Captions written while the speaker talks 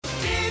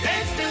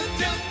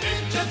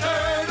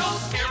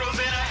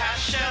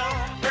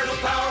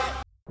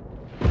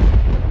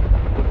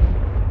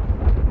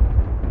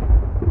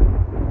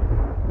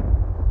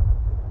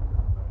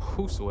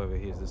whosoever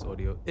hears this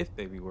audio, if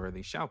they be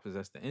worthy, shall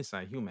possess the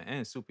inside human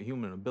and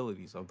superhuman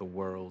abilities of the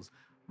world's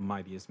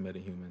mightiest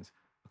metahumans.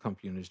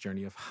 Accompanying this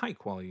journey of high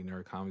quality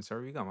nerd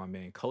commentary, we got my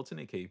man Colton,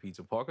 aka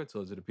Pizza Parker,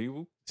 towards the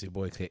people. It's your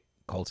boy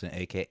Colton,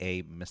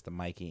 aka Mr.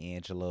 Mikey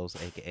Angelos,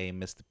 aka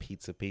Mr.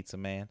 Pizza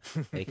Man,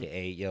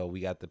 aka yo,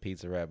 we got the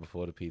pizza rat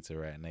before the pizza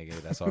rat,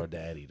 nigga. That's our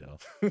daddy though.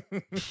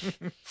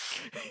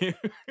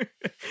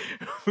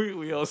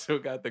 we also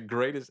got the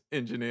greatest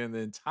engineer in the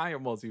entire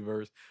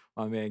multiverse,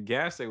 my man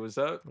Gassy. What's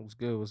up? What's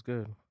good? What's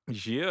good?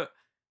 Yeah.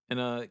 And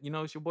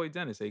it's your boy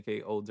Dennis,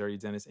 aka Old Dirty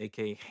Dennis,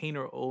 aka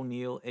Hayner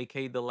O'Neal,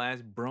 aka The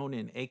Last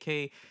Bronin,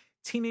 aka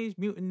Teenage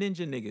Mutant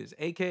Ninja Niggas,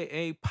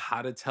 aka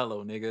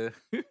Potatello, nigga.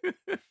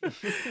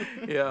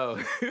 Yo.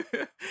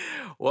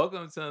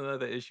 Welcome to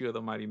another issue of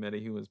the Mighty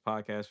Metahumans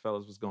podcast,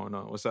 fellas. What's going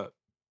on? What's up?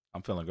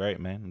 I'm feeling great,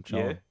 man. I'm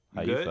chilling. Yeah,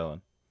 How good? you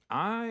feeling?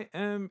 I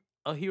am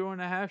a hero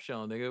and a half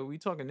show, nigga. We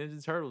talking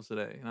Ninja Turtles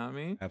today. You know what I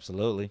mean?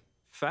 Absolutely.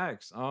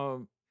 Facts.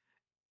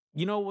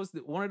 You know what's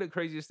one of the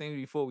craziest things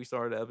before we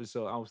started the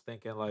episode? I was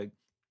thinking, like,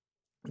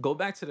 go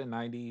back to the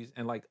 90s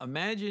and like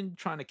imagine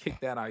trying to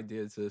kick that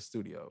idea to the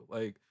studio.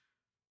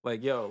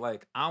 Like, yo,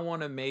 like I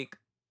want to make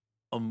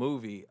a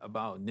movie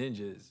about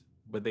ninjas,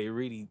 but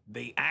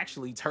they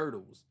actually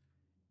turtles.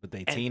 But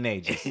they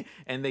teenagers.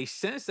 And they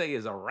sensei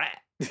is a rat.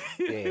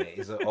 Yeah,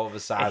 he's an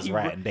oversized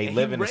rat. And they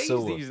live in the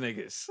sewer. These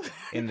niggas.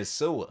 In the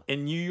sewer.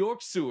 In New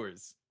York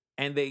sewers.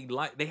 And they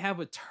have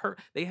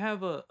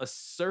a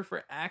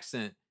surfer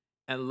accent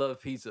and love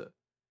pizza.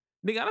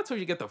 Nigga, I told you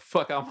to get the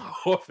fuck out of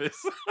my office.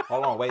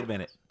 Hold on, wait a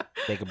minute.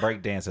 They can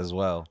break dance as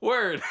well.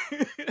 Word.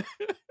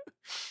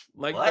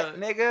 Like what,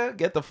 nigga?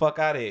 Get the fuck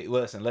out of here.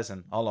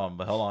 Listen. Hold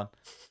on.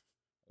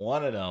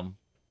 One of them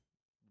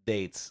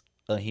dates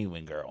a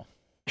human girl.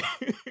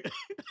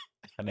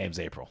 Her name's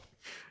April.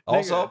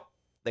 Also, Nigga.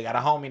 they got a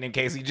homie named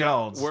Casey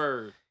Jones.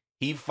 Word.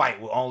 He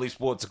fight with only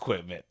sports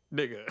equipment.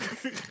 Nigga.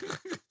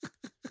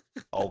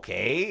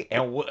 Okay,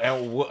 and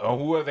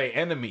who are they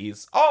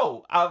enemies?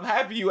 Oh, I'm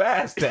happy you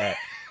asked that.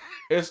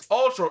 It's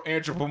ultra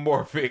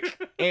anthropomorphic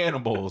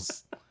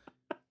animals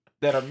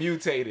that are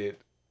mutated.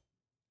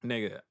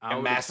 Nigga,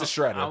 And Master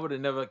Shredder. I would have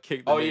never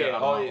kicked the nigga out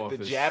of my office.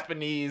 The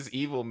Japanese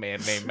evil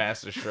man named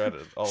Master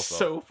Shredder. Also,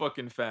 so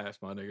fucking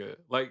fast, my nigga.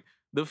 Like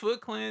the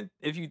Foot Clan,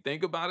 if you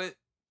think about it,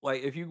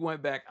 like if you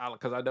went back,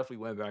 because I definitely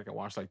went back and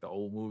watched like the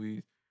old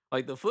movies.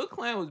 Like the Foot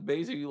Clan was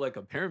basically like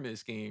a pyramid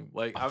scheme.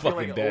 Like I feel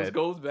like it always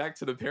goes back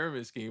to the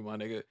pyramid scheme, my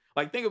nigga.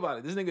 Like think about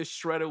it. This nigga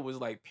Shredder was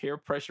like peer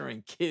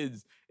pressuring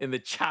kids in the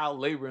child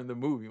labor in the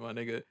movie, my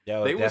nigga.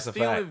 Yo, they were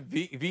stealing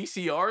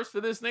VCRs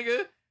for this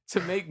nigga to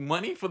make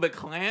money for the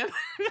clan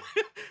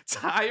to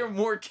hire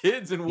more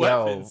kids and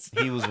weapons.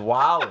 Yo, he was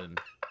wilding.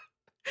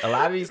 A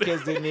lot of these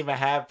kids didn't even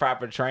have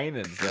proper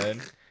training,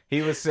 son.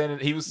 He was sending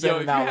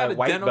out like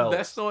white belts.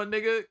 Vest on,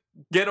 nigga,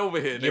 get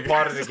over here. Nigga. You're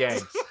part of the gang.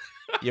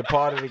 You're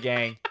part of the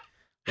gang.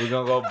 We're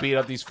gonna go beat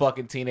up these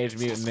fucking Teenage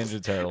Mutant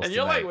Ninja Turtles. And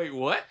you're tonight. like, wait,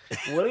 what?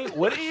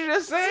 What did you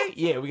just say?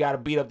 Yeah, we gotta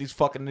beat up these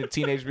fucking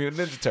Teenage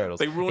Mutant Ninja Turtles.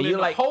 They ruined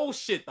the whole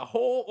shit, the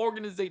whole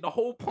organization, the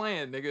whole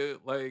plan, nigga.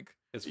 Like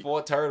it's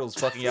 4 turtles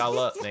fucking y'all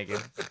up, nigga,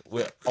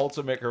 with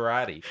ultimate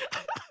karate.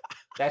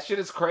 That shit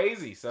is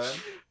crazy, son.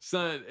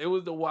 Son, it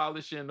was the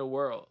wildest shit in the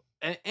world.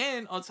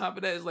 And on top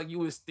of that, it's like you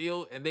would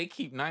steal and they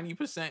keep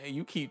 90% and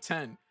you keep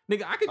 10.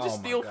 Nigga, I could just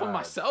steal for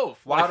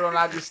myself. Why don't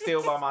I just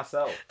steal by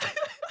myself?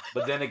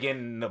 But then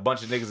again, a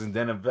bunch of niggas in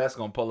denim vests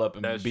gonna pull up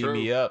and beat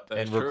me up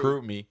and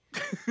recruit me.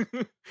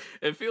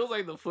 It feels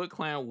like the Foot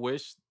Clan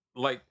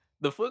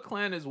the Foot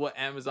Clan is what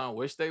Amazon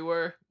wished they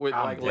were with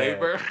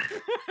labor.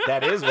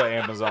 That is what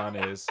Amazon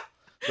is.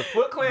 The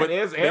Foot Clan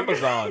is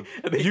Amazon.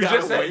 You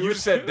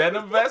just said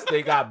denim vest.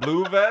 They got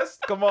blue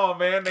vest. Come on,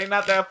 man. They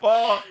not that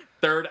far.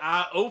 Third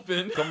eye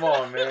open. Come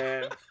on,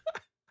 man.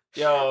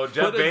 Yo,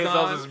 Jeff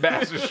Bezos is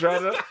Master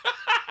Shredder.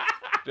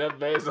 Jeff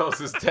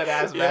Bezos is dead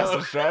ass Master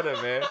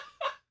Shredder, man.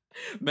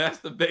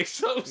 Master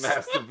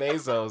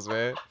Bezos,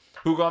 man.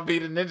 Who gonna be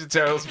the Ninja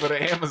Turtles for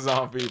the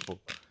Amazon people?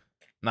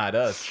 Not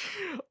us.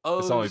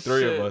 It's only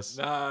 3 of us.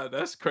 Nah,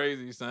 that's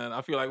crazy, son.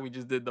 I feel like we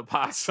just did the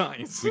pot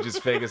science. We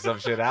just figured some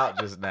shit out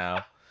just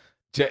now.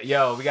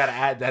 Yo, we gotta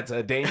add that to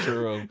a danger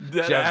room.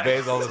 Jeff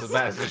Bezos is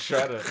Master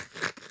Shredder.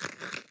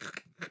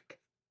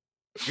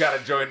 You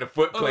gotta join the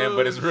Foot Clan,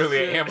 but it's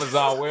really an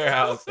Amazon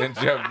warehouse, and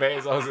Jeff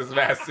Bezos is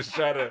Master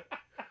Shredder.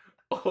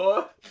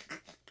 Or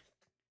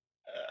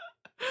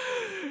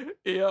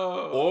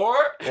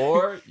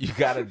you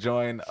gotta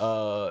join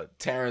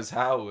Terrence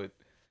Howard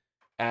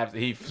after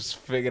he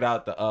figured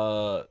out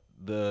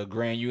the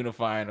grand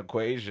unifying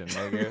equation,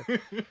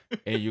 nigga,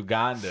 in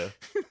Uganda,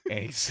 and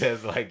he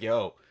says like,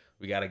 "Yo,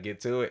 we gotta get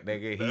to it,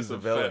 nigga. He's the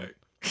villain.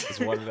 It's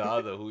one or the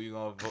other. Who you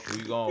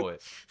going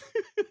with?"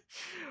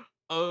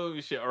 Oh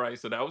shit! All right,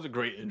 so that was a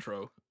great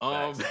intro.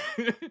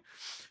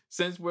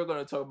 Since we're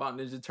gonna talk about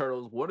Ninja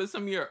Turtles, what are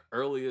some of your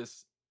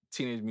earliest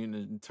Teenage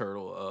Mutant Ninja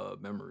Turtle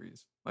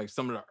memories? Like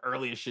some of the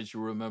earliest shit you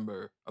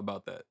remember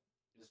about that?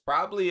 It's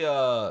probably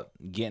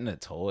getting the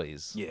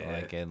toys.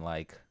 Yeah. And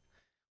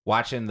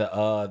watching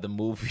the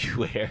movie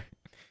where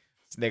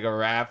This nigga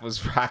Raph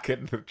was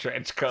rocking the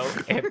trench coat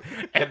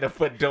and the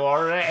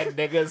fedora, and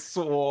niggas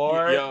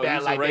swore Yo, that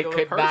he's a like they regular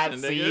could not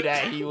person, see nigga.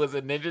 that he was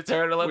a Ninja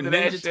Turtle With under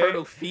that Ninja shit.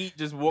 Turtle feet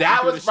just walking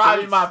That through was the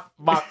probably streets.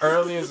 my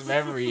earliest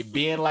memory,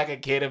 being like a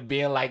kid and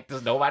being like,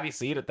 does nobody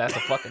see that that's a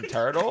fucking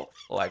turtle?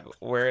 Like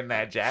wearing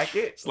that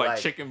jacket. It's like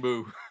Chicken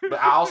Boo. But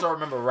I also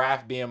remember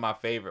Raph being my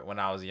favorite when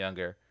I was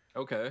younger.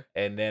 Okay.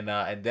 And then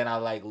I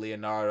like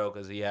Leonardo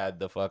because he had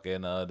the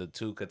fucking the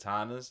 2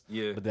 katanas.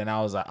 Yeah. But then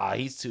I was like, oh,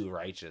 he's too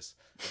righteous.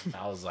 And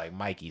I was like,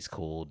 Mikey's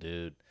cool,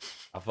 dude.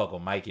 I fuck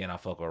with Mikey and I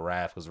fuck with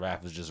Raph because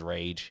Raph is just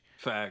rage.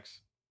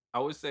 Facts. I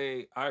would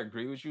say I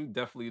agree with you.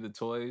 Definitely the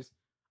toys.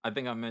 I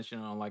think I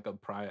mentioned on like a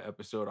prior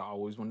episode, I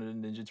always wanted a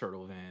Ninja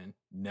Turtle van.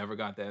 Never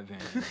got that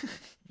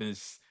van.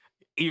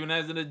 Even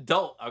as an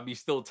adult, I'd be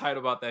still tight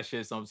about that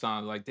shit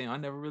sometimes. Like, damn, I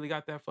never really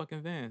got that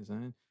fucking van,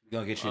 son. We're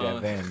gonna get you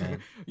that van, man.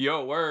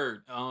 Yo,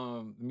 word.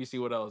 Let me see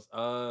what else.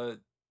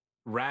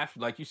 Raph,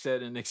 like you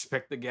said, in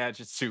Expect the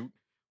Gadget suit.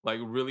 Like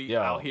really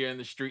out here in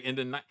the street in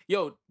the night.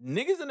 Yo,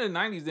 niggas in the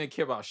 90s didn't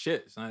care about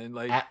shit, son.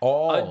 Like at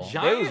all. A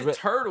giant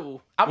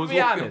turtle I'm was gonna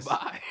be walking honest.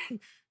 by.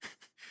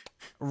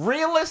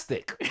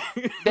 Realistic.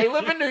 They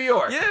live in New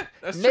York. Yeah,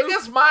 that's true.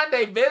 Niggas mind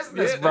their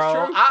business, Yeah, that's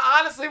bro. true. I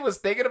honestly was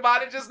thinking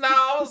about it just now.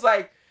 I was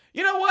like,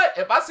 you know what?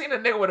 If I seen a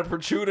nigga with a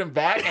protruding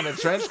back and a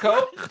trench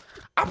coat,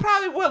 I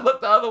probably would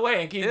look the other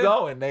way and keep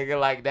going, nigga.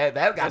 Like that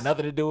got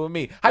nothing to do with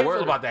me. How you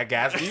feel about that,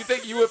 guys? Do you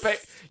think you would pay?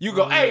 You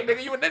go, hey,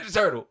 nigga, you a Ninja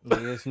Turtle?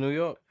 It's New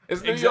York.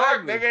 It's New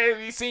York,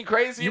 nigga. You seen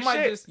crazy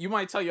shit. You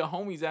might tell your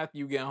homies after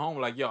you get home,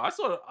 like, yo, I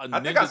saw a Ninja I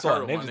think I saw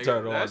Turtle. a Ninja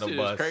Turtle that on the shit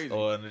bus is crazy.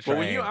 or on the But when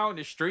train. you're out in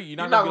the street, you're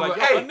not You're gonna be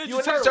like, hey, yo, a Ninja you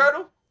a Turtle. Ninja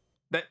Turtle?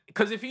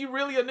 Because if he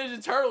really a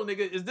Ninja Turtle,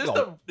 nigga, is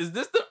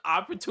this the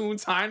opportune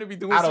time to be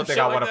doing? I some don't think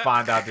shit I like want to that?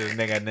 find out this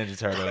nigga a Ninja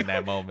Turtle in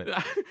that moment.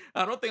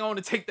 I don't think I want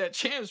to take that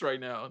chance right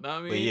now. Know what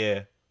I mean? But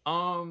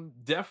yeah.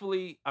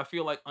 Definitely, I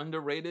feel like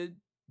underrated.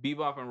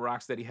 Bebop and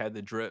Rocksteady had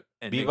the drip,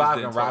 and Bebop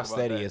and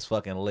Rocksteady is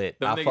fucking lit.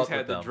 Them I niggas fuck had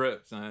with the them.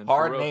 drip, son.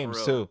 Hard For real,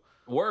 names for real. too.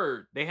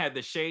 Word, they had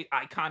the shade,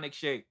 iconic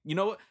shade. You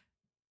know what?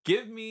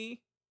 Give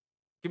me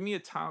a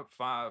top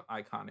 5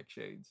 iconic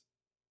shades.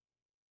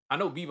 I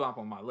know Bebop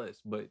on my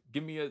list, but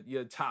give me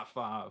your top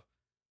 5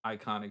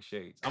 iconic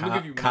shades. I'm gonna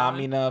give you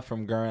Kamina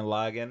from Gurren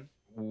Lagann.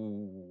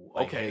 Ooh,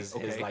 Like okay, his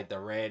okay. like the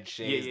red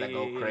shades that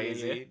go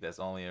crazy. Yeah. That's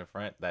only in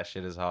front. That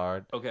shit is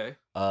hard. Okay.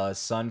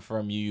 Sun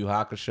from Yu Yu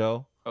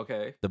Hakusho.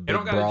 Okay. The It big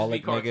don't gotta just be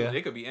brawlic cartoon. nigga.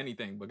 It could be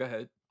anything, but go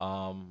ahead.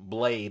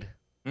 Blade.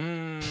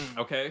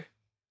 Okay.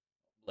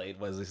 Blade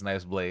was this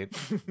nice Blade.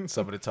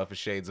 Some of the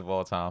toughest shades of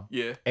all time.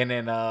 Yeah. And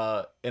then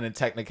in a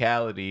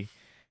technicality,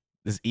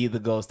 this either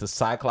goes to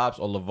Cyclops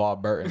or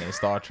LeVar Burton in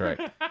Star Trek.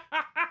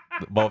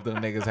 Both them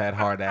niggas had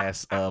hard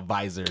ass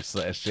visors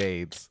as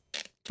shades.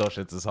 Those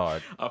shits is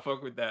hard. I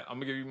fuck with that. I'm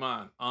gonna give you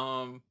mine.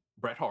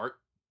 Bret Hart.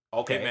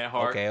 Okay. Hitman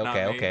Hart.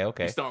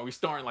 Okay. We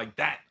starting like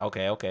that.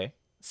 Okay.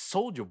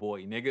 Soldier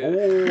Boy, nigga.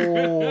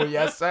 Oh,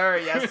 yes, sir.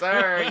 Yes,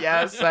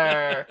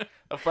 sir.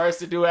 The first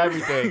to do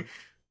everything.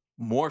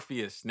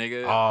 Morpheus,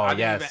 nigga. Oh, He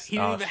yes.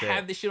 didn't even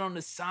have this shit on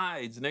the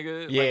sides,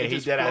 nigga. Yeah, like, he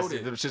just did.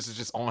 floated. Them shits is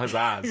just on his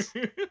eyes.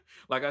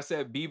 Like I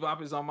said,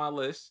 Bebop is on my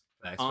list.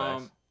 Facts.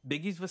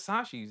 Biggie's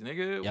Versace's,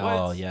 nigga.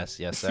 Oh, What? yes,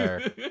 sir. Yes,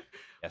 sir.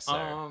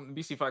 Let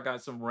me see if I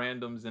got some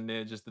randoms in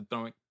there just to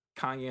throw in.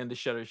 Kanye and the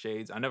Shutter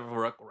Shades. I never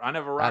rocked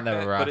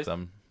rocked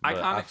them. but I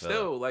iconic feel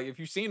still. Like if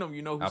you seen them,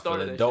 you know who I feel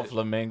started it. that Dope shit.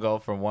 Flamingo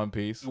from One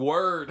Piece.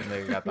 Word.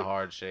 They got the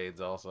hard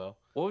shades also.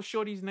 What was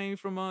Shorty's name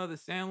from The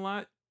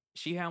Sandlot?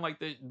 She had like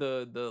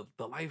the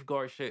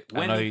lifeguard shit. I know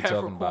Wendy who you're talking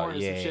Peppercorn about.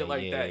 and some shit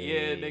like that. Yeah,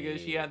 Yeah. nigga.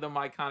 She had them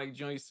iconic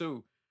joints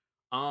too.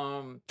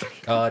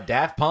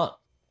 Daft Punk.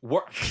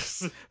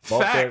 Works.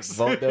 Both Facts.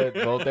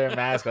 their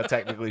masks are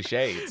technically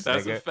shades.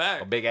 That's nigga. a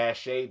fact. A big ass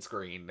shade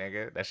screen,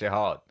 nigga. That shit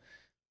hard.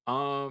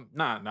 Nah,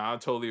 I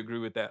totally agree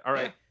with that. All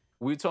right. Yeah.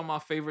 We were talking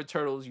about favorite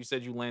turtles. You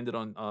said you landed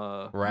on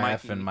Raph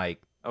Mikey. and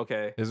Mike.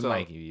 Okay. This is so-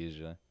 Mikey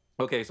usually.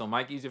 Okay, so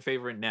Mikey's your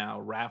favorite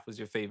now. Raph was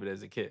your favorite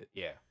as a kid.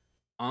 Yeah.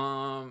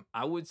 I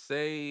would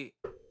say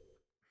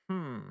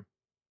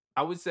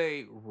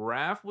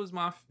Raph was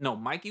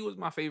Mikey was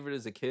my favorite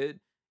as a kid,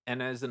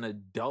 and as an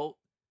adult,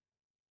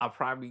 I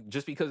probably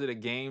just because of the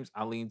games,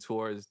 I lean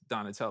towards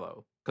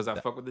Donatello because I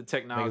fuck with the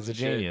technology. Nigga's a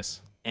shit,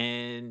 genius.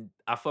 and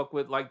I fuck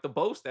with like the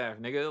bow staff,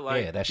 nigga.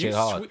 Like Yeah, that he's shit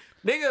hard.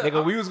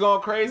 nigga. We was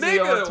going crazy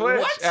Nigga, on Twitch.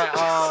 what?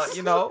 At,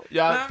 y'all Know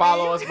what I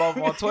follow mean? us both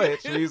on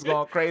Twitch. We was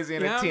going crazy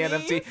in the Know what I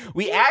TNMT. mean?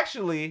 We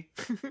actually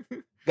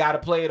got to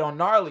play it on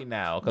Gnarly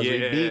now because we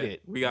Yeah, beat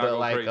it. we gotta But go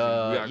like, crazy. We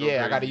gotta go I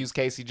got to crazy. use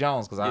Casey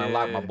Jones because I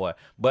unlocked my Yeah. boy.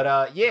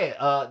 But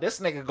this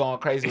nigga going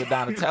crazy with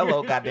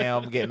Donatello.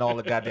 Goddamn, getting all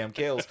the goddamn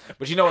kills.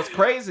 But you know what's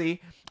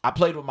crazy? I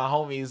played with my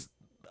homies.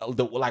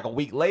 Like a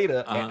week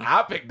later, and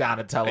I picked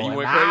Donatello, And you and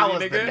went I crazy, was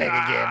the nigga?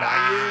 nigga getting,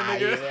 Yeah,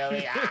 you nigga. feel me?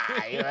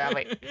 You feel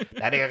me?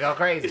 That nigga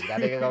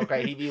go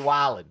crazy. He be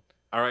wildin'.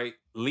 All right,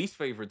 least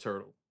favorite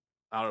turtle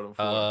out of the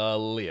four.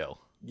 Leo.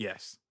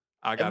 Yes,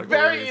 I gotta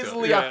Very go with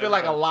easily, Leo. I feel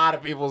like a lot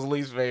of people's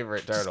least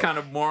favorite turtle. It's kind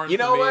of boring. You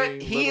know for what?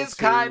 me, He little is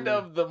kind too-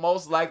 of the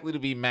most likely to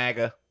be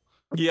MAGA.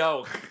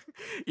 yo.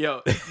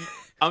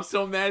 I'm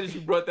so mad that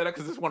you brought that up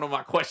because it's one of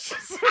my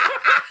questions.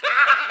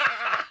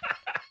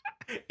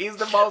 He's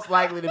the most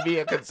likely to be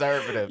a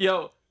conservative.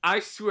 Yo, I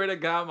swear to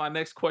God, my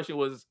next question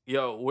was,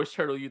 yo, which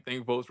turtle you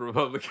think votes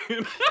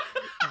Republican?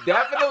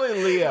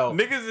 Definitely Leo.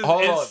 Niggas is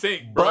Hold in on.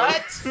 sync, bro.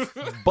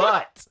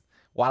 But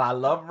while I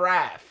love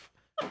Raph,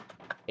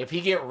 if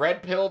he get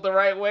red pilled the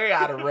right way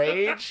out of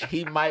rage,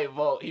 he might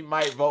vote. He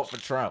might vote for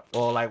Trump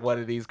or like one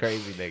of these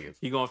crazy niggas.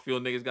 He gonna feel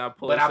niggas got to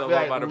pull But I himself feel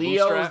up like out of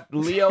bootstrap.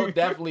 Leo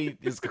definitely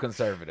is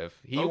conservative.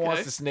 He Okay.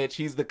 wants to snitch.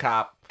 He's the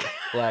cop.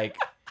 Like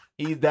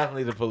he's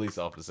definitely the police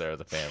officer of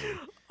the family.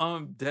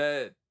 I'm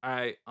dead. All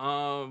right.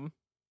 I'm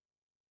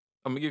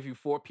gonna give you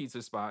 4 pizza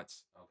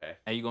spots, Okay.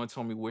 and you're gonna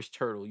tell me which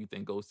turtle you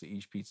think goes to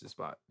each pizza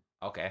spot.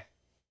 Okay.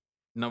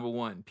 Number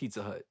 1,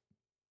 Pizza Hut.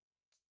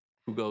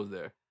 Who goes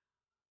there?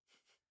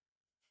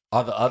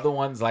 Are the other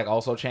ones like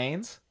also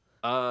chains?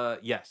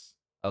 Yes.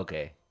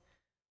 Okay.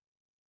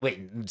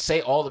 Wait, say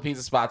all the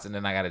pizza spots and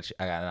then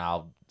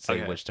I'll say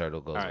Okay. which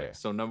turtle goes All right. there.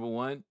 So number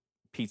 1,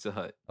 Pizza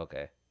Hut.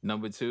 Okay.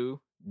 Number 2,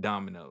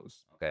 Domino's.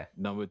 Okay.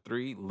 Number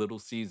 3, Little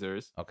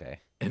Caesars. Okay.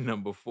 And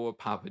number 4,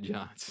 Papa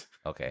John's.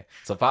 Okay.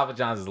 So Papa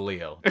John's is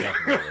Leo.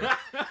 Definitely.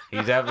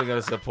 He's definitely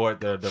gonna support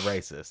the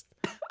racist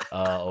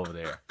over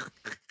there.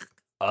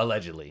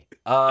 Allegedly.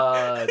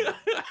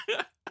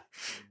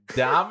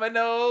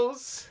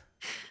 Domino's.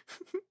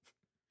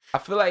 I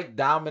feel like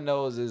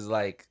Domino's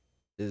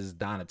is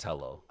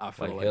Donatello. I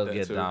feel like he'll that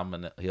get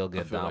too. He'll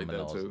get feel like that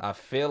Domino's. too. I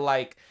feel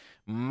like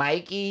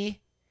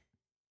Mikey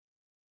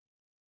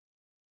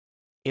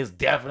is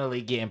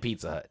definitely getting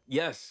Pizza Hut.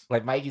 Yes.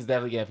 Like Mikey's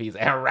definitely getting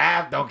pizza, and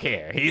Raph don't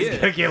care. He's Yeah.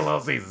 gonna get Little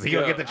Caesars. He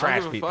gonna Yo, get the I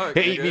trash don't give a pizza.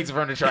 fuck, He eat nigga. pizza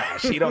from the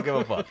trash. He don't give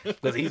a fuck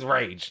because he's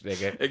rage,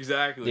 nigga.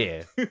 Exactly.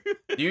 Yeah.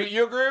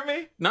 You agree with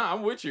me? Nah,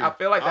 I'm with you. I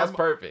feel like that's I'm-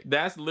 perfect.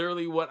 That's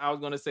literally what I was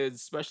gonna say,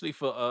 especially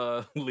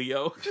for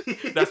Leo.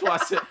 That's why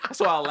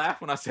I laughed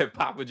when I said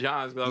Papa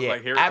John's, because I was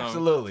like, here it comes.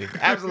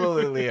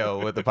 Absolutely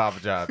Leo with the Papa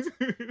John's.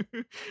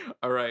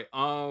 All right.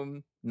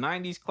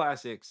 90s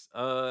classics.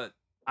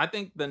 I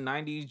think the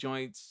 90s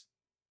joints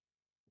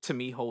to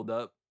me hold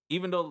up.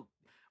 Even though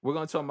we're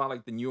gonna talk about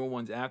like the newer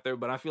ones after,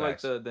 but I feel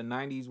Facts. like the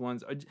 90s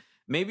ones are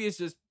maybe it's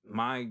just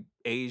my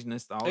age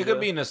nostalgia. It could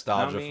be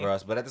nostalgia Know what I mean? for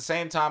us, but at the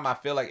same time, I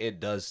feel like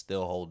it does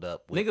still hold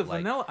up. With, Nigga,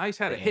 like, Vanilla Ice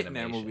had a the hit in that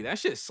animation. movie. That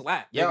shit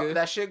slapped. yo, Nigga.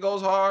 that shit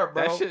goes hard,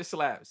 bro. That shit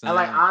slaps. And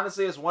like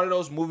honestly, it's one of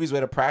those movies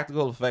where the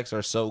practical effects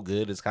are so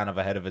good, it's kind of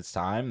ahead of its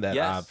time that I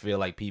Yes. feel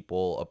like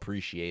people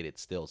appreciate it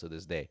still to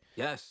this day.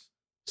 Yes.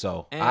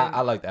 So And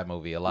I like that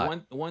movie a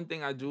lot. One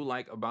thing I do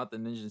like about the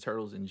Ninja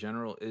Turtles in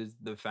general is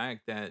the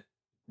fact that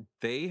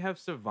they have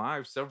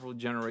survived several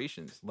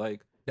generations.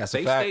 Like That's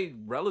they a fact. stayed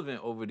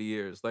relevant over the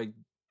years. Like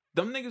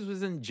them niggas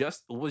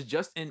was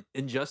just in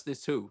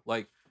Injustice too.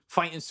 Like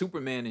fighting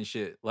Superman and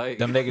shit. Like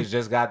Them niggas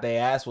just got their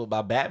ass whooped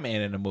by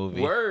Batman in the movie.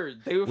 word.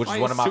 They were Which is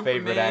fighting one of my Superman.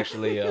 favorite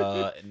actually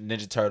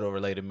Ninja Turtle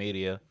related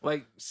media.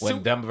 Like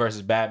When them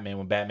versus Batman,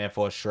 when Batman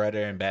fought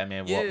Shredder and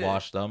Batman Yeah.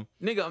 washed them.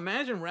 nigga,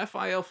 imagine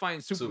Raphael fighting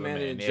Superman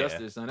in Superman, yeah.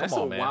 Injustice, son. That's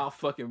Come on, a man. wild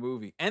fucking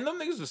movie. And them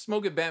niggas was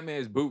smoking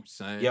Batman's boots,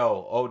 son.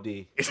 Yo,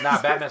 OD.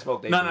 Nah, Batman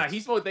spoke their No, boots. he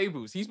smoked they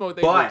boots. He smoked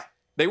they But- boots.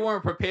 They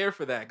weren't prepared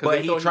for that. But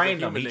they he thought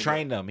trained was a them. He human nigga.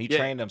 trained them. He Yeah.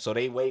 trained them. So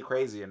they way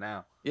crazier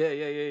now.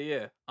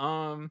 Yeah.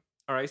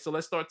 All right, so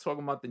let's start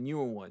talking about the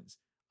newer ones.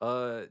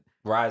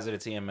 Rise of the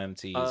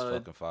TMNT is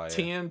fucking fire.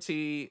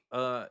 TMT.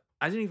 I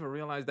didn't even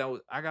realize that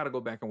was. I gotta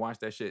go back and watch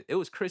that shit. It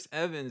was Chris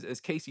Evans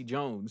as Casey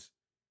Jones,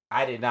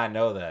 I did not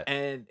know that.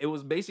 and it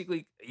was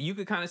basically you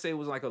could kind of say it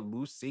was like a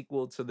loose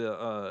sequel to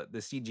the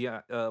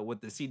CGI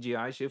with the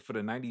CGI shit for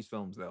the '90s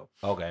films though.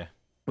 Okay.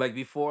 Like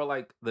before,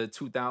 like the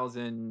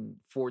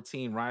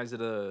 2014 Rise of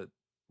the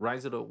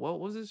what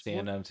was this?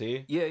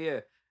 TMNT? Yeah.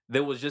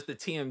 There was just the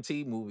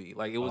TMT movie.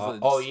 Like it was. a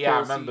Oh yeah, I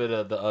full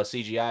remember the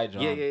CGI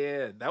joint.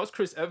 Yeah. That was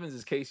Chris Evans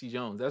as Casey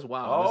Jones. That's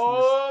wild.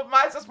 Oh,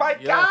 that's my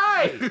Yeah.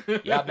 guy.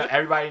 Yeah,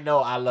 everybody know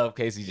I love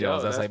Casey Yo,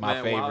 Jones. That's like my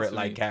that's mad wild favorite to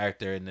like me.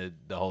 character in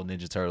the whole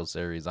Ninja Turtle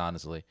series.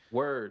 Honestly,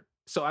 Word.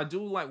 So I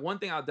do like one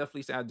thing I'll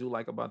definitely say I do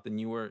like about the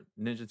newer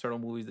Ninja Turtle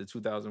movies, the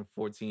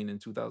 2014 and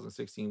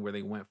 2016, where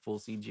they went full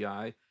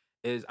CGI,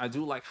 is I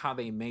do like how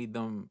they made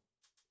them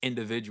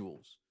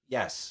individuals.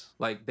 yes.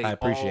 Like they I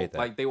appreciate all, that.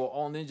 Like they were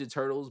all Ninja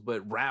Turtles,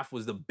 but Raph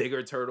was the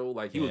bigger turtle.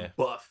 Like he was Yeah.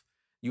 buff.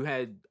 You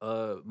had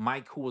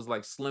Mike who was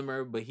like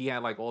slimmer, but he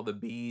had like all the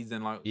beads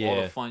and like all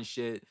Yeah. the fun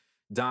shit.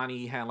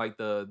 Donnie had like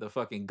the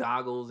fucking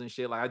goggles and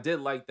shit. Like I did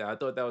like that. I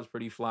thought that was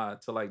pretty fly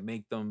to like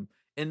make them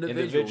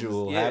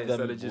individuals. Have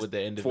them instead of just with the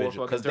four individual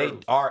fucking because they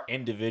turtles. are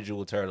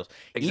individual turtles.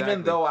 Even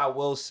Exactly. though I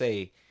will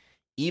say,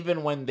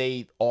 even when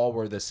they all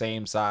were the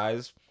same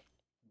size,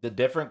 the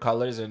different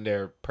colors and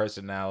their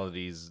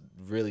personalities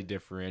really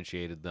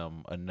differentiated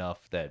them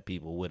enough that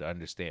people would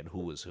understand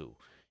who was who.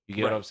 You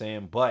get what Right. I'm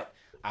saying? But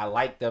I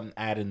like them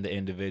adding the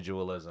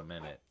individualism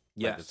in it,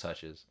 like the Yes.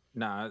 touches.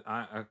 Nah,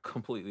 I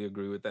completely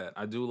agree with that.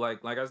 I do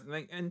like I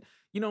think, and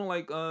you know,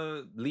 like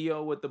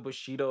Leo with the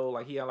Bushido,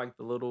 like he had like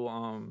the little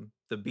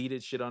the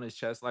beaded shit on his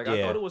chest. Like I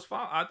Yeah. thought it was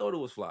fly. I thought it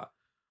was fly.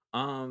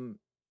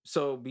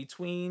 So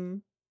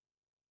between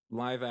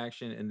live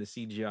action and the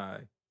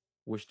CGI,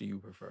 which do you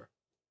prefer?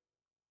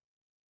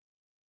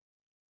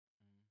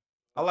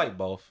 I like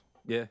both.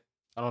 Yeah.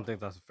 I don't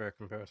think that's a fair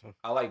comparison.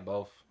 I like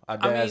both. I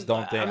I mean,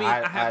 don't think.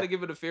 I have to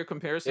give it a fair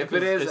comparison. If it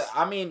 'cause is, it's-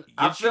 I mean, you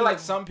I feel like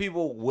choose- some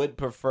people would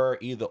prefer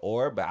either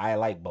or, but I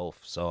like both,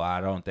 so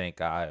I don't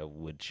think I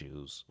would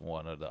choose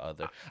one or the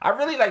other. I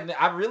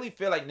really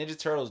feel like Ninja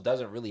Turtles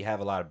doesn't really have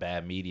a lot of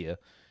bad media.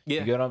 Yeah.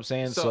 You get what I'm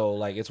saying? So- So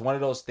like, it's one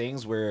of those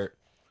things where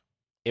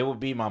it would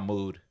be my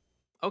mood.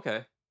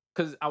 Okay.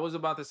 Because I was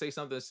about to say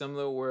something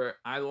similar where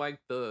I like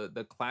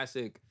the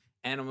classic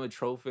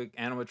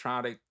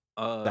animatronic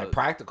Like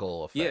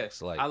practical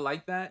effects. yeah, like I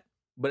like that.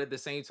 But at the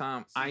same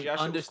time, CGI I shit was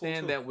cool,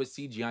 understand too. that with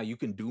CGI you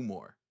can do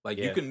more. Like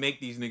Yeah. you can make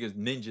these niggas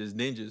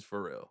ninjas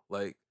for real.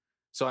 Like,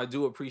 so I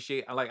do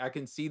appreciate I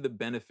can see the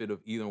benefit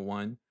of either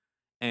one.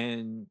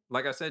 And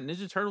like I said,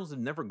 Ninja Turtles have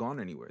never gone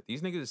anywhere.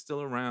 These niggas are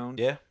still around.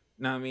 yeah.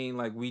 Know what I mean?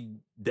 Like we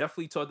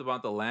definitely talked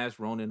about the last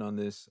Ronin on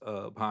this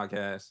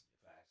podcast.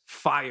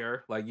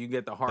 Fire. Like you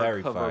get the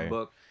Very hardcover fire.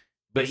 book.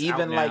 But It's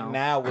even out like now.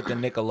 now with the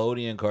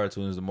Nickelodeon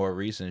cartoons, the more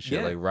recent shit,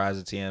 Yeah. like Rise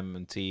of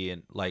TMNT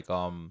and like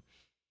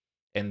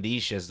and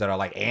these shits that are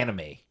like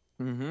anime,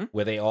 Mm-hmm.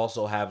 where they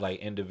also have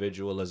like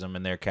individualism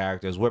in their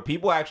characters, where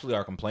people actually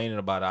are complaining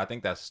about it. I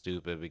think that's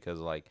stupid because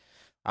like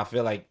I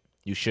feel like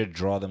you should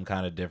draw them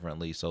kind of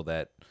differently so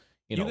that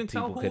you You know can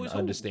tell people who can is who.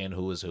 understand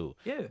who is who.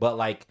 Yeah. But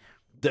like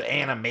the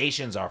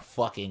animations are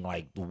fucking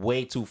like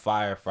way too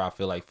fire for I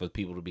feel like for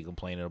people to be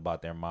complaining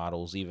about their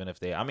models, even if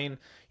they. I mean,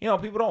 you know,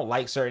 people don't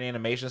like certain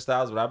animation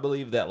styles, but I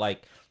believe that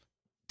like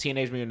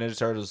Teenage Mutant Ninja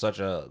Turtles is such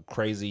a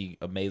crazy,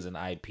 amazing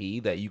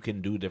IP that you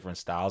can do different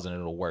styles and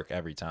it'll work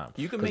every time.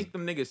 You can 'Cause make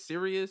them niggas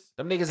serious,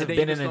 them niggas and have then been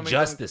you in can still make them-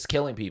 Injustice,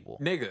 killing people.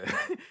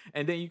 nigga.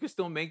 And then you can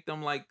still make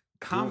them like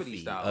comedy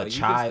Goofy, style. a Like, you can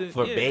child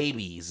still- for yeah.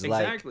 babies.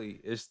 Like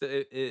Exactly.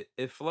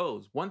 It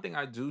flows. One thing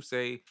I do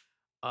say,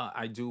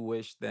 I do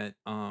wish that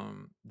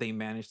they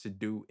managed to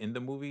do in the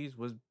movies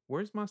was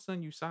where's my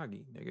son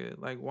Usagi, nigga?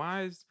 Like,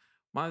 why is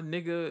my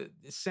nigga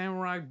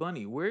Samurai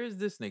Bunny? Where is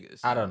this nigga?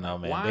 I don't son? know,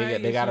 Like, man. why They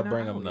is he gotta not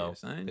bring out him though. here,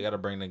 son? They gotta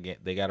bring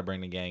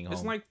the gang home.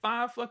 It's like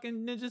 5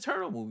 fucking Ninja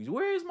Turtle movies.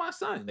 Where is my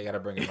son? they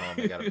gotta bring him home.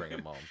 They gotta bring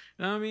him home.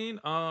 You know what I mean?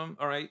 All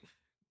right.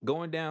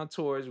 Going down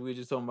towards, we were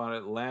just talking about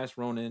it, Last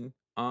Ronin.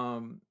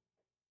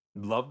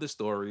 Love the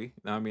story.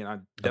 I mean, I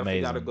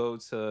definitely gotta Amazing. go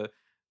to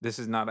This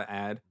Is Not an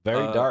Ad.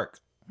 Very dark.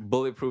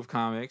 Bulletproof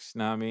Comics.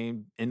 Know what I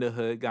mean? In the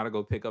hood, gotta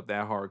go pick up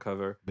that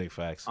hardcover. Big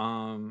facts.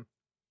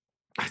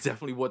 I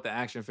definitely bought the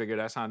action figure.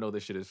 That's how I know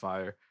this shit is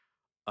fire.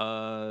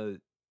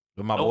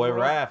 But my boy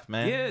overall, Raph,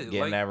 man, yeah, getting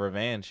like, that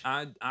revenge.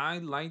 I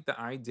like the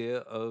idea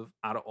of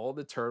out of all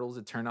the turtles,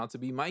 it turned out to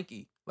be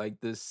Mikey. Like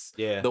this,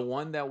 Yeah. the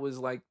one that was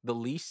like the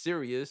least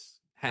serious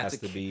had Has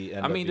to be.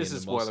 end I up mean, this being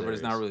is the most spoiler, but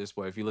it's not serious. really a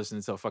spoiler. If you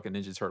listen to a fucking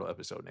Ninja Turtle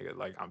episode, nigga,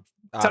 like I'm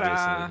Obviously,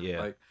 ta-da! yeah.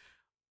 Like,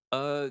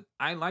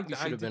 I like You the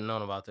should have idea. been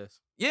known about this.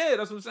 Yeah,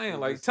 that's what I'm saying.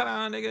 Like, This is-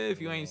 ta-da, nigga,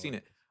 if you ain't seen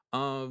it.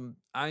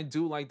 I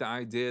do like the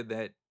idea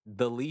that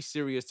the least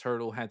serious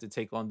turtle had to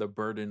take on the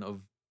burden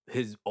of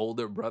his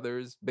older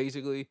brothers,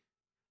 basically,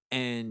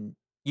 and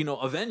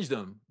avenge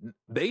them,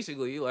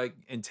 basically, like,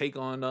 and take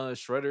on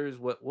Shredder's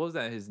what was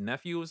that, his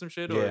nephew or some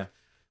shit? Yeah. Or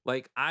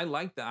like, I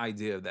like the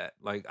idea of that.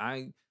 Like,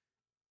 I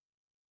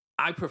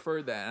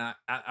prefer that.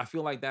 And I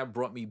feel like that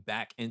brought me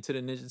back into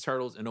the Ninja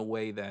Turtles in a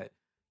way that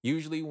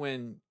usually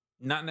when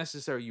not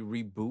necessarily you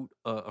reboot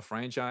a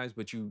franchise,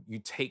 but you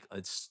take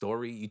a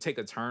story, you take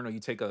a turn, or you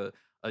take a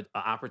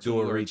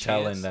opportunity or a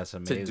retelling chance that's to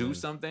amazing. do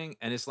something,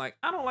 and it's like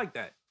I don't like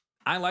that.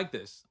 I like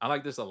this. I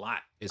like this a lot.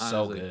 It's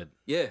honestly. so good.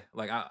 Yeah,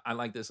 like I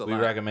like this a We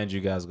lot. recommend you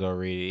guys go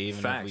read it.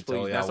 Even Facts, if we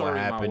told please. y'all That's what already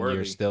my happened, you're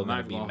worthy. still I'm not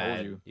gonna be even gonna hold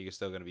mad. you. You're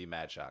still gonna be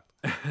mad shocked.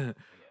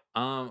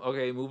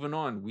 Okay, moving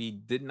on. We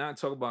did not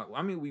talk about.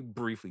 I mean, we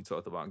briefly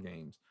talked about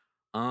games.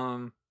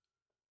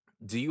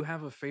 Do you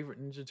have a favorite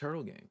Ninja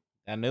Turtle game?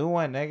 A new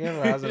one,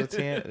 nigga. Rise of the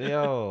Ten.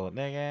 Yo,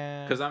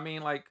 nigga. Because I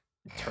mean, like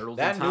Turtles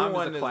that in new Time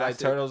one is a is classic. like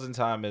Turtles in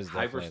Time is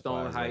definitely a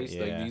Hyperstone classic. Heist.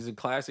 Yeah. Like these are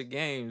classic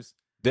games.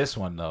 This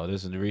one though,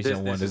 this is the recent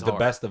This one. is Is the hard.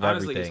 best of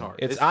Honestly, it's everything. hard.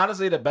 It's It's-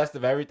 honestly the best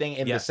of everything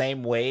in the Yes.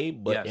 same way,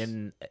 but Yes.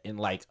 in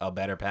like a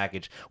better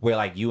package where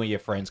like you and your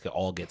friends could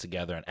all get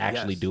together and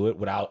actually Yes. do it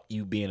without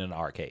you being in an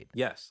arcade.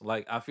 Yes,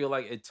 like I feel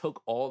like it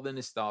took all the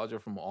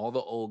nostalgia from all the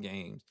old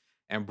games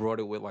and brought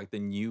it with like the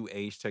new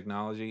age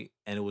technology,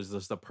 and it was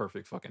just the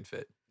perfect fucking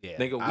fit. Yeah,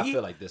 Nigga, I we-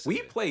 feel like this. We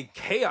is it. played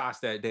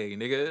Chaos that day,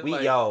 nigga. We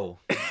like, yo,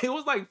 it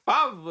was like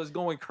 5 of us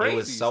going crazy. it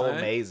was so son.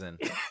 amazing.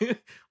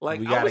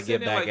 Like We I gotta was sitting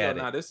get there back like, yo, at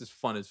it. nah, this is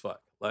fun as fuck.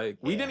 Like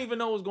we Yeah. didn't even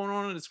know what was going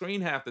on the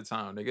screen half the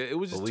time, nigga. It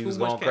was But just we too was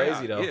much going chaos.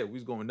 crazy, though. Yeah, we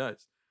was going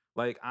nuts.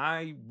 Like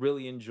I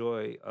really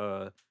enjoy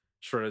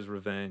Shredder's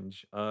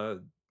Revenge.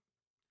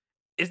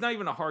 It's not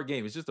even a hard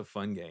game. It's just a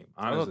fun game.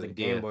 I thought Honestly, the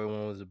Game yeah. Boy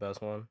one was the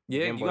best one.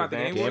 Yeah, Game you Boy got the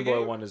Game Advance. Boy Game Boy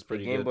game? one is The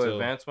pretty Game good Boy too.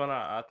 Advance one.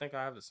 I think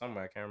I have it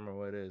somewhere. I can't remember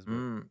what it is. But,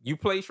 You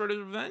play Shredder's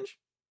Revenge?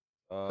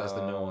 That's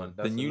the new one.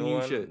 That's The new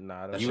one? shit.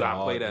 Nah, That that's You shit gotta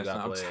hard. play You that. gotta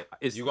son. play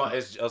it.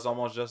 It's It's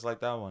almost just like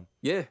that one.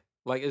 Yeah,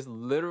 like it's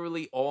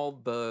literally all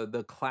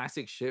the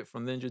classic shit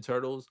from Ninja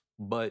Turtles,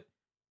 but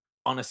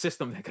on a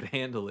system that could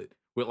handle it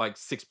with like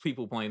 6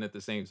 people playing at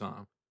the same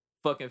time.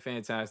 Fucking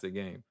fantastic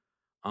game.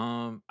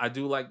 I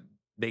do like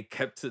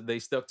they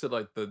stuck to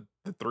like the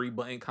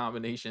 3-button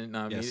combination.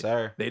 Know what I Yes, mean?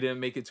 sir. They didn't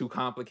make it too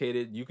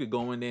complicated. You could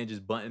go in there and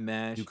just button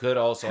mash. You could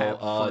also have a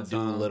fun do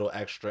time. little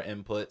extra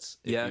inputs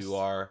if Yes.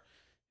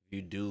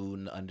 you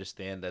do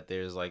understand that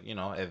there's like, you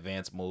know,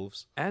 advanced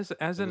moves. As It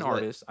an was lit.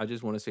 artist, I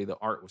just want to say the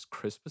art was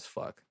crisp as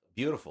fuck.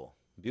 Beautiful.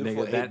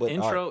 Nigga, that 8-bit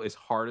intro art. is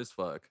hard as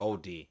fuck.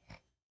 OD.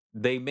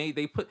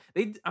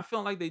 I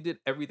felt like they did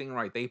everything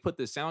right. They put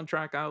the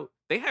soundtrack out.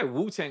 They had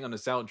Wu-Tang on the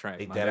soundtrack.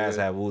 They my dead ass nigga.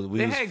 had Wu. We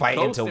They was had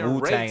fighting Ghost to and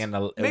Wu-Tang Ray. and the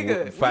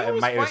Nigga, we fighting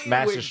was fighting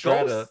Master with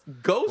Shredder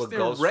Ghost with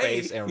and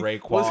Ray Ghostface and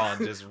Raekwon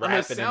was just on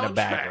rapping in the soundtrack.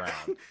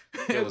 background.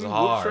 It was We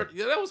hard.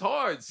 Yeah, that was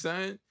hard,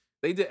 son.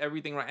 They did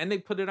everything right, and they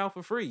put it out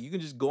for free. You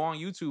can just go on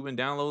YouTube and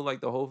download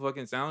like the whole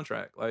fucking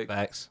soundtrack. Like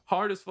Facts.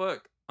 hard as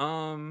fuck.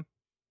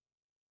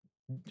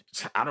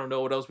 I don't know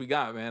what else we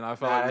got, man. I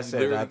felt Nah, like that's we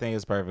it. I literally- think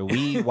it's perfect.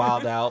 We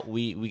wild out.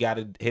 We got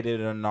to hit it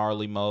in a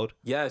gnarly mode.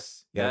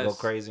 Yes, Gotta yes. go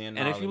crazy in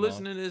And if gnarly you mode.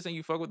 listen to this and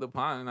you fuck with the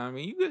pod, I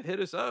mean, you could hit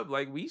us up.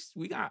 Like we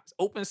got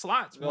open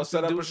slots. We're gonna Once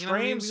set we up do- a you know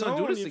what I mean? stream We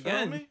gonna do soon. this You feel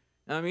again. me? You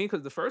know what I mean,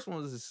 because the first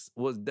one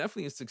was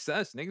definitely a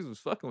success. Niggas was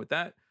fucking with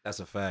that. That's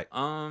a fact.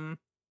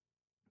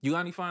 You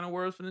got any final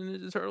words for the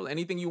Ninja Turtles?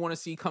 Anything you want to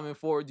see coming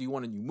forward? Do you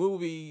want a new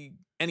movie?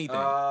 Anything?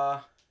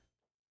 I'll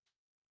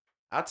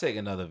take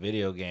another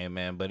video game,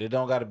 man, but it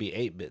don't got to be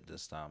 8-bit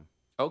this time.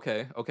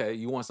 Okay.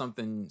 You want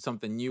something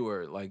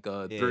newer, like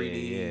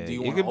 3D? Yeah. Do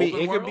you It want could be open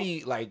it could world?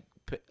 be like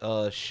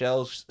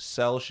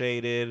cell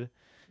shaded.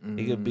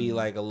 It could be Mm.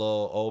 like a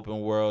little open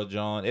world,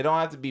 John. It don't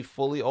have to be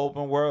fully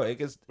open world. It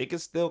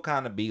could still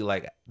kind of be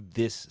like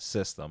this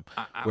system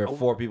where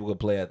 4 people could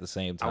play at the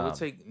same time. I would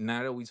take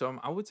now that we talking.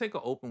 I would take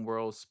an open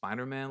world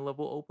Spider-Man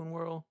level open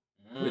world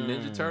with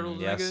Ninja Turtles.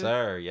 Yes, nigga.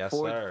 sir. Yes,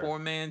 sir.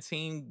 4-man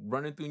team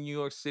running through New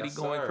York City Yes,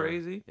 going sir.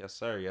 crazy. Yes,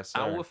 sir. Yes,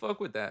 sir. I would fuck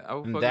with that. I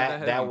would And fuck that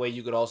with that. heavy. way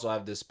you could also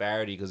have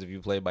disparity because if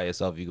you play by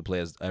yourself, you could play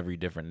as every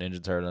different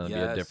Ninja Turtle and it'd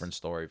be a Yes. different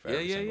story for Yeah,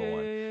 every yeah, single yeah,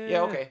 one. yeah,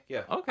 Yeah, okay,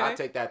 yeah, Okay. I'll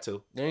take that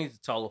too. They need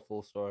to tell a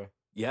full story.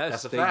 Yes,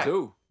 That's a they fact.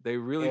 do. They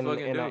really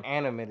fucking in do. an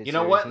animated. You know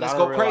series, what? Let's not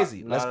go a real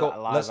crazy. li- Let's not go.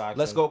 a live Let's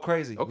action. go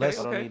crazy. Okay, Let's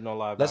I don't need no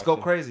live. let's go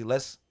action. crazy.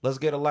 Let's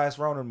get a Last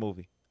Ronin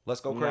movie.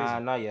 Let's go crazy. Nah,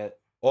 not yet.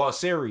 Or a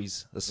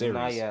series.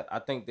 Not yet. I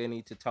think they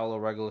need to tell a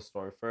regular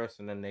story first,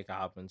 and then they can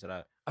hop into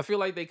that. I feel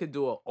like they could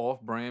do an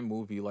off-brand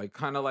movie, like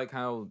kind of like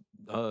how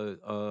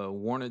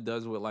Warner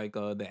does with like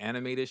the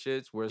animated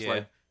shits, where it's Yeah.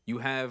 like you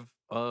have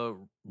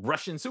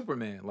Russian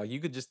Superman. Like you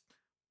could just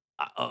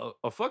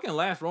a fucking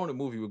Last Ronin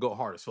movie would go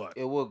hard as fuck.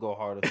 It would go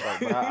hard as fuck,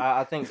 but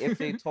I think if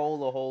they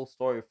told the whole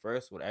story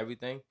first with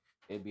everything,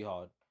 it'd be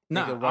hard. They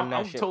Nah, could run that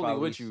I'm shit totally for at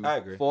with least you. I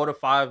agree. 4 to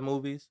 5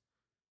 movies.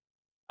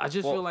 I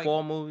just Four, feel like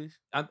 4 movies.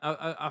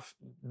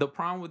 the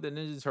problem with the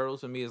Ninja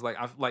Turtles for me is like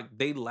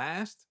they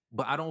last,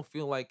 but I don't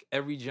feel like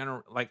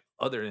like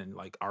other than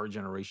like our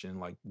generation,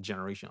 like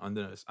generation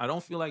under us, I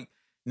don't feel like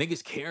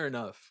niggas care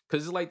enough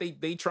because it's like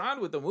they tried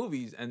with the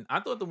movies and I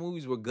thought the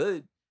movies were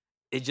good.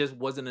 It just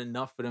wasn't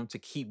enough for them to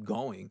keep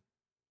going.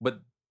 But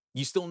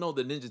you still know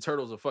the Ninja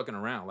Turtles are fucking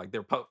around, like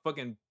they're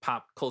fucking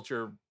pop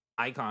culture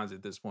icons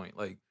at this point.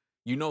 Like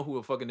you know who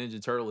a fucking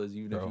Ninja Turtle is,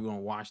 even if you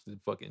don't watch the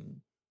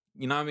fucking.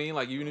 You know what I mean?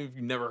 Like, even if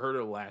you never heard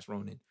of The Last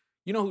Ronin,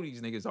 you know who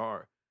these niggas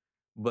are.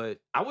 But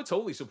I would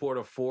totally support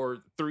a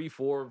 4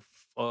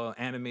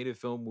 animated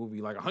film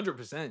movie, like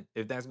 100%,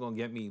 if that's going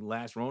to get me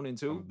Last Ronin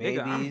too. From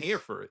Nigga, I'm babies here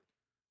for it.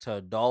 To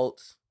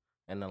adults,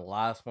 and the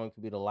last one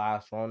could be the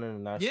last Ronin,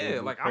 and that shit Yeah,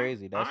 would like, be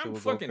crazy. That shit I'm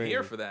would go fucking here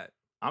crazy. for that.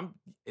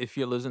 If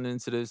you're listening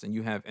to this and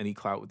you have any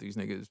clout with these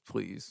niggas,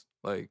 please,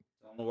 like,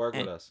 Tell them to work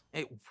with us.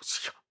 hey,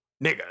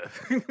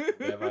 nigga.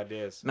 We have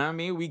ideas. Know what I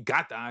mean? We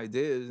got the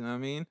ideas, you know what I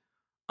mean?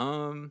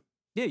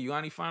 Yeah, you got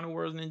any final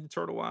words Ninja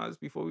Turtle wise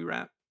before we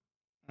wrap?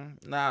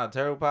 Nah,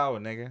 Turtle Power,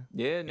 nigga.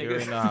 Yeah, You nigga.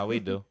 already know how we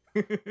do.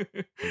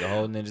 The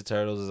whole Ninja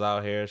Turtles is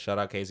out here. Shout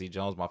out Casey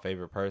Jones, my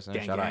favorite person.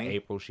 Gang, Shout out gang.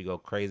 April, she go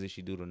crazy.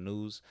 She do the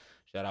news.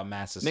 Shout out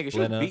Master Nigga, she was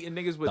Splinter. beating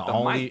niggas with the,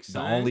 only mic, the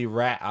son. only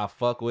rat I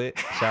fuck with.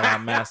 Shout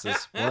out Master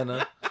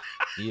Splinter.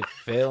 You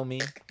feel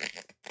me?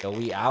 Yo,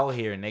 we out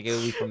here,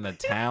 nigga. We from the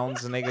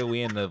towns, nigga.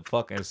 We in the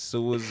fucking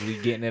sewers. We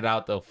getting it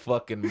out the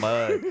fucking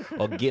mud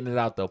or getting it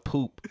out the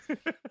poop.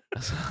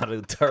 That's how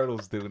the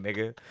turtles do,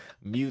 nigga.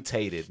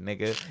 Mutated,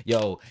 nigga.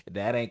 Yo,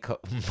 that ain't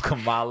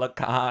Kamala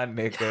Khan,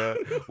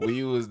 nigga.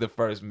 We was the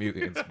first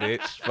mutants,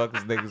 bitch. Fuck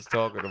is niggas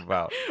talking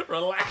about?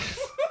 Relax.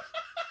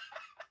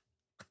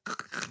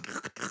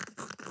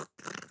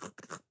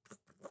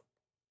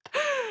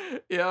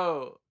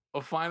 Yo,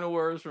 a final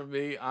words from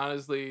me.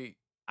 Honestly,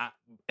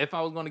 if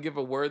I was going to give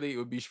a worthy, it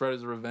would be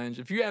Shredder's Revenge.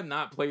 If you have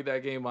not played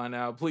that game by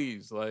now,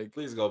 please, like,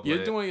 Please go play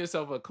you're it. doing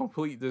yourself a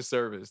complete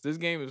disservice. This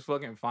game is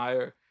fucking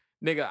fire.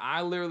 Nigga,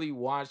 I literally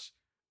watched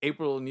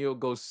April O'Neil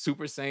go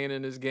Super Saiyan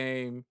in this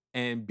game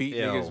and beat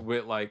Yo. niggas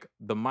with, like,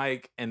 the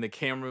mic and the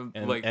camera.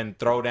 and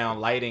throw down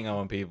lighting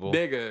on people.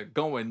 Nigga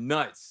going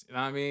nuts. You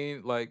know what I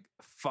mean? Like,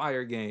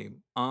 fire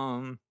game.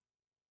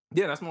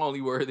 Yeah, that's my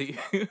only worthy.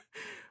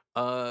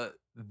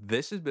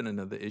 This has been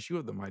another issue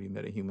of the Mighty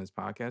Metahumans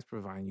podcast,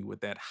 providing you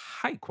with that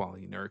high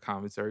quality nerd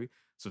commentary.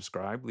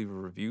 Subscribe, leave a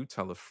review,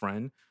 tell a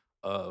friend.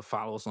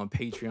 Follow us on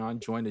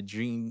Patreon. Join the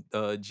Gene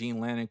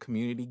Lannon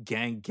community.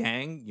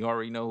 Gang. You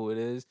already know who it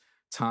is.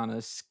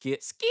 Tana,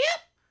 Skip,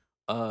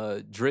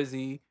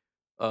 Drizzy,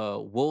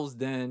 Wolves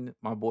Den,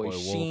 my boy Boy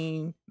Wolf.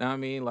 Sheen. Know what I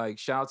mean? Like,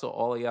 shout out to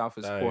all of y'all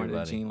for Shout out supporting the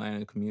everybody. Gene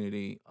Lannon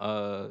community.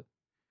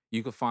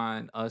 You can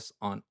find us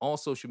on all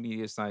social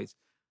media sites,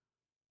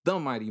 The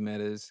Mighty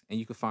Metas, and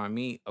you can find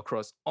me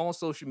across all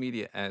social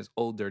media as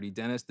Old Dirty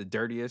Dennis, the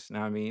dirtiest.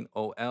 Know what I mean?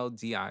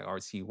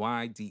 OLDIRTYDENNIS.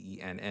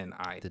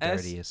 The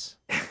dirtiest.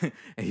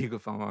 And you can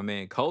find my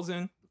man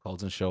Colton.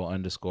 Colton Show _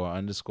 on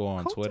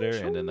Colton Twitter,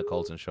 Show. and then the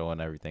Colton Show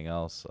on everything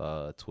else,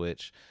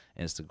 Twitch,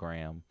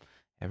 Instagram,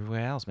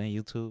 everywhere else, man,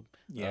 YouTube.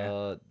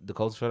 Yeah.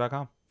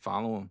 TheColtonShow.com.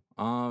 Follow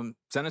him.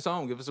 Send us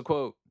home. Give us a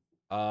quote.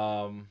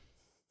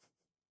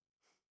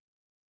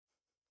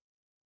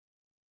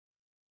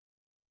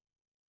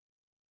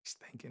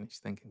 He's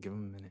thinking. Give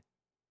him a minute.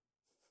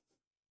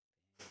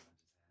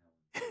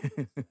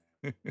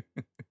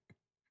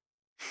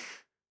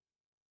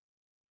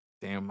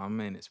 Damn, my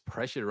man is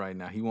pressured right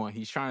now.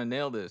 He's trying to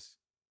nail this.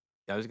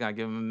 Y'all just gotta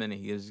give him a minute.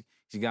 He's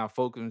gotta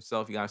focus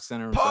himself. He gotta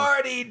center himself.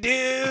 Party,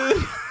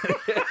 dude.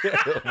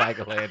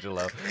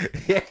 Michelangelo.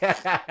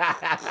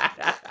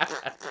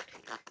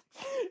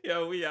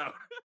 Yo, we out.